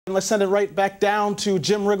Let's send it right back down to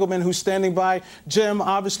Jim Riggleman, who's standing by. Jim,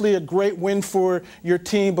 obviously a great win for your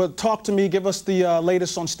team, but talk to me, give us the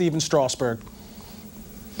latest on Stephen Strasburg.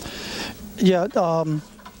 Yeah,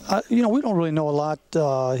 you know, we don't really know a lot.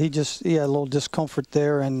 He had a little discomfort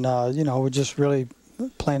there, and you know, we're just really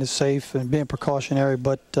playing it safe and being precautionary.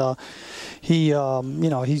 But he, you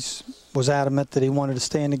know, was adamant that he wanted to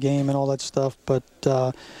stay in the game and all that stuff. But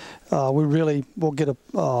we'll get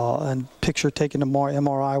a picture taken tomorrow,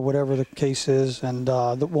 MRI, whatever the case is, and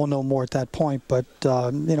we'll know more at that point. But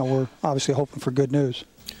you know, we're obviously hoping for good news.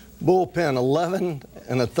 Bullpen, 11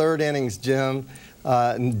 in the third innings, Jim.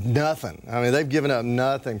 Nothing. I mean, they've given up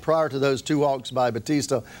nothing. Prior to those 2 walks by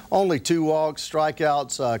Batista, only 2 walks,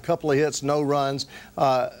 strikeouts, a couple of hits, no runs.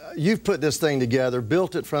 You've put this thing together,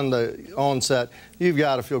 built it from the onset. You've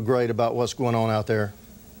got to feel great about what's going on out there.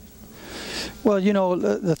 Well, you know,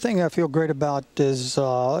 the thing I feel great about is,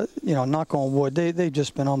 you know, knock on wood, they've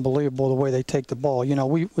just been unbelievable the way they take the ball. You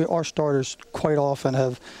know, our starters quite often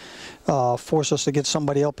have force us to get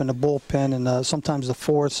somebody up in the bullpen, and sometimes the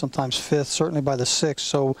 4th, sometimes 5th, certainly by the 6th.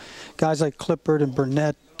 So guys like Clippard and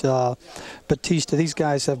Burnett, Batista, these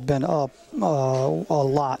guys have been up a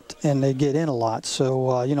lot, and they get in a lot.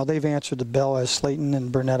 So, you know, they've answered the bell, as Slayton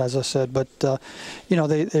and Burnett, as I said. But, you know,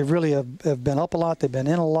 they really have been up a lot. They've been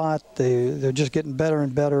in a lot. They're just getting better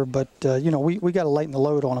and better. But, you know, we got to lighten the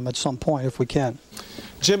load on them at some point if we can.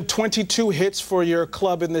 Jim, 22 hits for your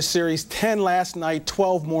club in this series, 10 last night,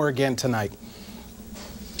 12 more again tonight.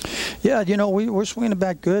 Yeah, you know, we're swinging it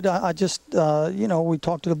back good. I just, you know, we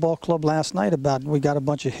talked to the ball club last night about we got a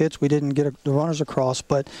bunch of hits. We didn't get the runners across,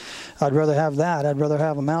 but I'd rather have that. I'd rather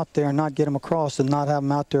have them out there and not get them across than not have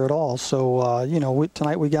them out there at all. So, you know,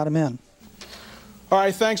 tonight we got them in. All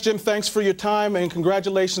right, thanks, Jim. Thanks for your time, and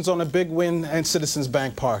congratulations on a big win at Citizens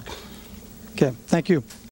Bank Park. Okay, thank you.